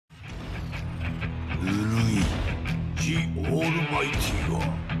オールマイティが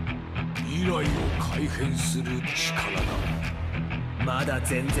未来を改変する力だ。まだ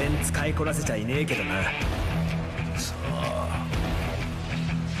全然使いこなせちゃいねえけどな。さあ。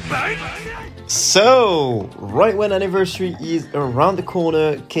So, right when anniversary is around the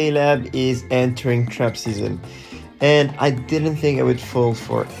corner, K-Lab is entering trap season. And I didn't think I would fall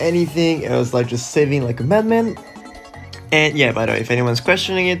for anything. I was like just saving like a madman. And yeah, by the way, if anyone's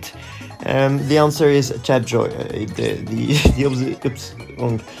questioning it, the answer is Chat Joy. The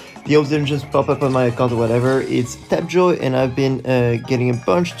obs didn't just pop up on my account or whatever. It's Tapjoy, and I've been getting a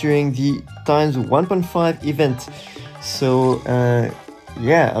bunch during the times 1.5 event. So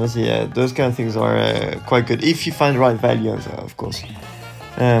yeah, honestly, those kind of things are quite good if you find the right value, of course.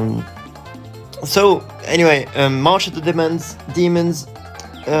 So anyway, March of the Demons.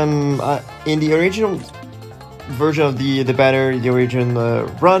 In the original version of the banner, the original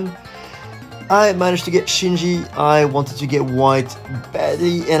run, I managed to get Shinji. I wanted to get White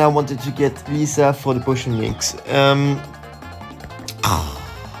badly, and I wanted to get Lisa for the potion links.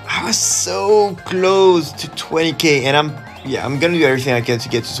 I was so close to 20k, and I'm gonna do everything I can to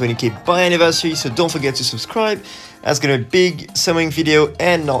get to 20k by anniversary. So don't forget to subscribe. That's gonna be a big summoning video,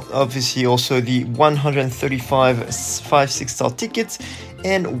 and obviously also the 135 5-6 star tickets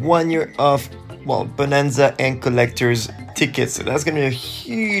and 1 year of Bonanza and collectors tickets. So that's gonna be a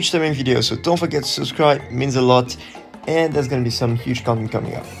huge summoning video. So don't forget to subscribe. It means a lot, and there's gonna be some huge content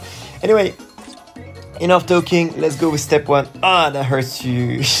coming up. Anyway, enough talking. Let's go with step 1. That hurts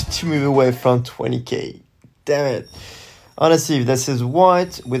to move away from 20k. Damn it. Honestly, if this is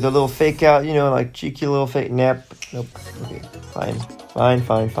White with a little fake out, you know, like cheeky little fake nap. Nope. Okay,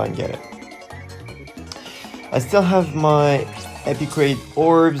 fine, get it. I still have my Epic Raid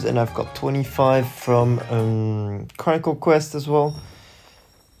Orbs, and I've got 25 from Chronicle Quest as well.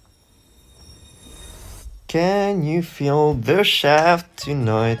 Can you feel the shaft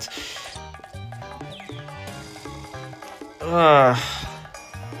tonight?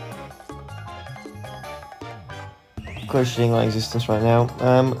 Questioning my existence right now.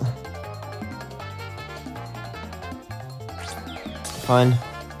 Fine.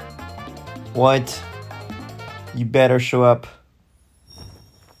 White, you better show up.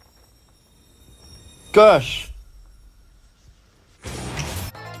 Gosh!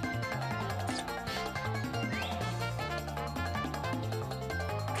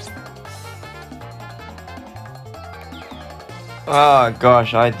 Ah,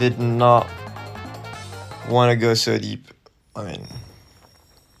 gosh, I did not want to go so deep. I mean...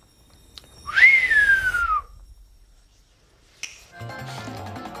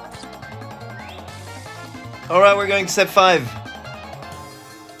 Alright, we're going to step 5.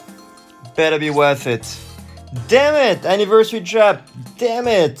 Better be worth it. Damn it! Anniversary trap! Damn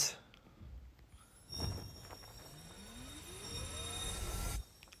it!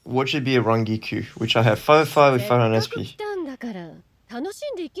 What should be a Rangiku, which I have 5/5 with 500 SP.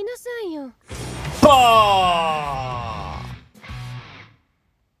 Bah!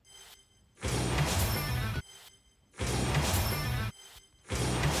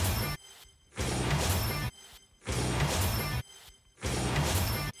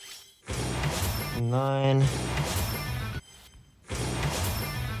 Nine.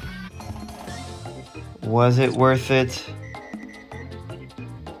 Was it worth it?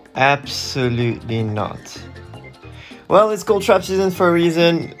 Absolutely not. Well, it's called trap season for a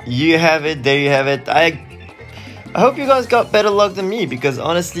reason. You have it, there you have it. I hope you guys got better luck than me, because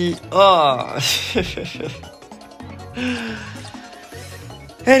honestly,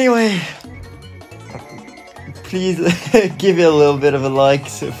 Anyway, please give it a little bit of a like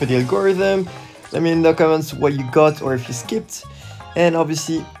for the algorithm. Let me know in the comments what you got or if you skipped. And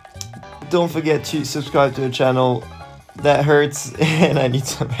obviously, don't forget to subscribe to the channel. That hurts and I need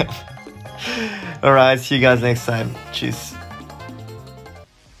some help. Alright, see you guys next time. Cheers.